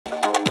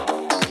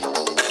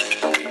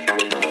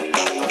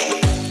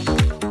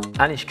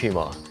Anish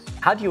Kumar,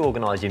 how do you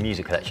organise your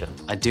music collection?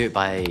 I do it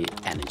by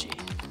energy.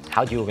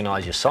 How do you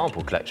organise your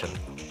sample collection?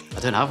 I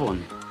don't have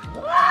one.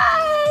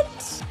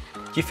 What?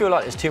 Do you feel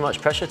like there's too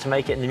much pressure to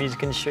make it in the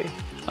music industry?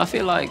 I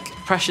feel like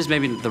pressure's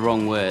maybe the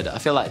wrong word. I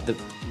feel like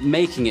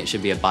making it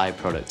should be a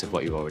byproduct of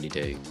what you already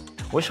do.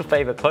 What's your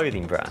favourite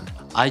clothing brand?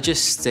 I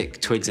just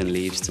stick twigs and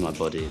leaves to my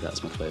body,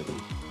 that's my clothing.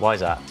 Why is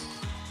that?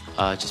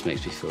 It just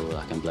makes me feel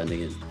like I'm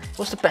blending in.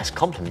 What's the best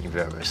compliment you've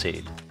ever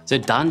received? So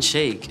Dan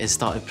Shake has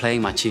started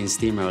playing my tune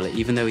Steamroller,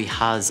 even though he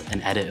has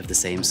an edit of the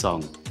same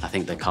song. I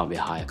think there can't be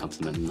a higher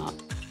compliment than that.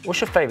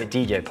 What's your favourite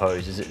DJ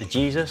pose? Is it the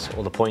Jesus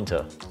or the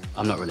pointer?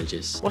 I'm not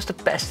religious. What's the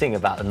best thing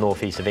about the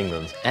northeast of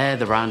England?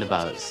 The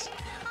roundabouts.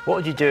 What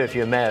would you do if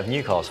you were mayor of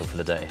Newcastle for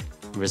the day?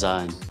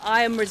 Resign.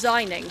 I am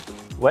resigning.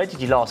 Where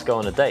did you last go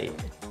on a date?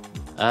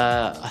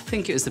 I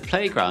think it was the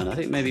playground. I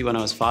think maybe when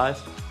I was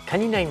 5.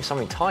 Can you name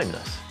something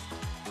timeless?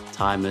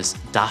 Timeless,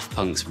 Daft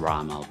Punk's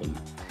Ram album.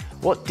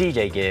 What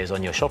DJ gear is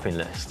on your shopping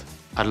list?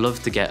 I'd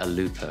love to get a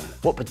looper.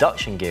 What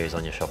production gear is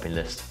on your shopping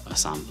list? A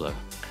sampler.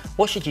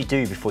 What should you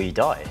do before you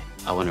die?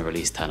 I want to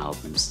release 10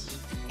 albums.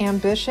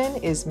 Ambition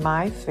is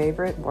my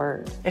favorite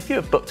word. If you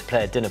were booked to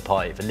play a dinner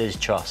party for Liz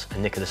Truss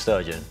and Nicola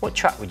Sturgeon, what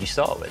track would you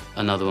start with?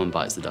 Another One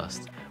Bites the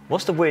Dust.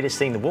 What's the weirdest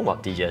thing the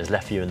warm-up DJ has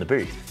left for you in the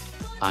booth?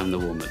 I'm the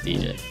warm-up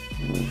DJ.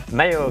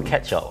 Mayo or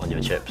ketchup on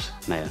your chips?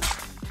 Mayo.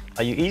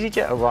 Are you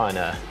EasyJet or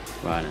Ryanair?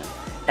 Ryanair.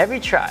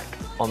 Every track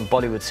on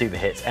Bollywood super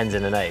hits ends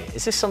in an A.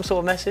 Is this some sort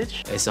of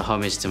message? It's a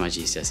homage to my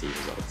GCSE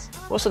results.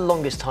 What's the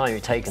longest time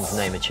you've taken to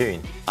name a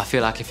tune? I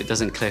feel like if it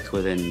doesn't click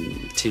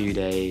within 2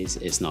 days,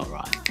 it's not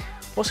right.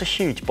 What's a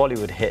huge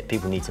Bollywood hit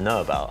people need to know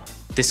about?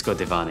 Disco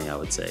Divani, I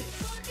would say.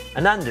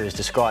 Ananda is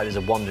described as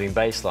a wandering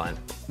bass line.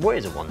 What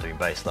is a wandering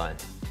bass line?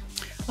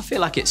 I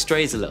feel like it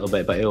strays a little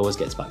bit, but it always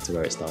gets back to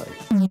where it started.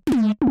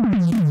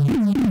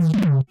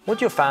 What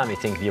do your family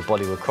think of your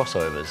Bollywood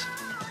crossovers?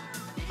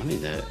 I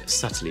mean, they're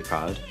subtly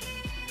proud.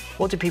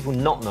 What do people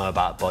not know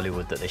about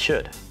Bollywood that they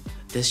should?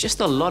 There's just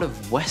a lot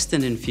of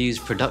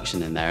Western-infused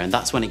production in there, and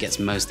that's when it gets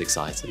most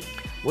exciting.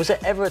 Was there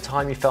ever a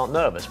time you felt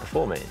nervous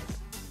performing?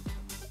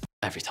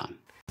 Every time.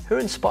 Who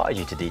inspired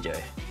you to DJ?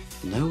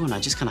 No one, I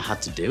just kind of had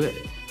to do it.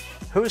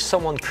 Who is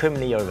someone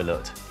criminally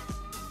overlooked?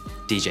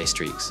 DJ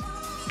Streaks.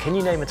 Can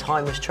you name a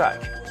timeless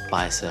track?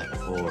 Bicep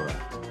Aura.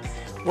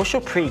 What's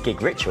your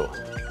pre-gig ritual?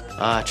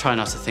 I try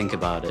not to think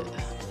about it.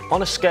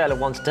 On a scale of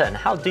 1 to 10,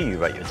 how do you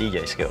rate your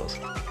DJ skills?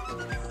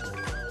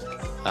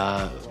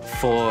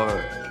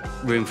 4,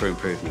 room for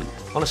improvement.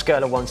 On a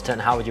scale of 1 to 10,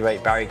 how would you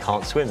rate Barry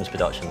Can't Swim's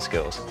production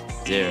skills?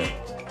 0.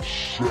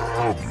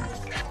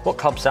 What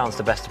club sounds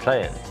the best to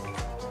play in?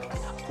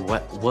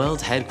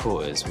 World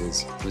Headquarters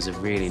was a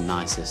really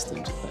nice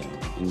system to play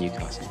in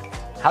Newcastle.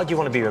 How do you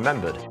want to be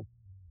remembered?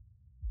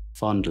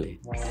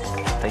 Fondly.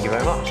 Thank you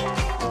very much.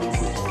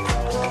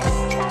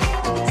 Thank you.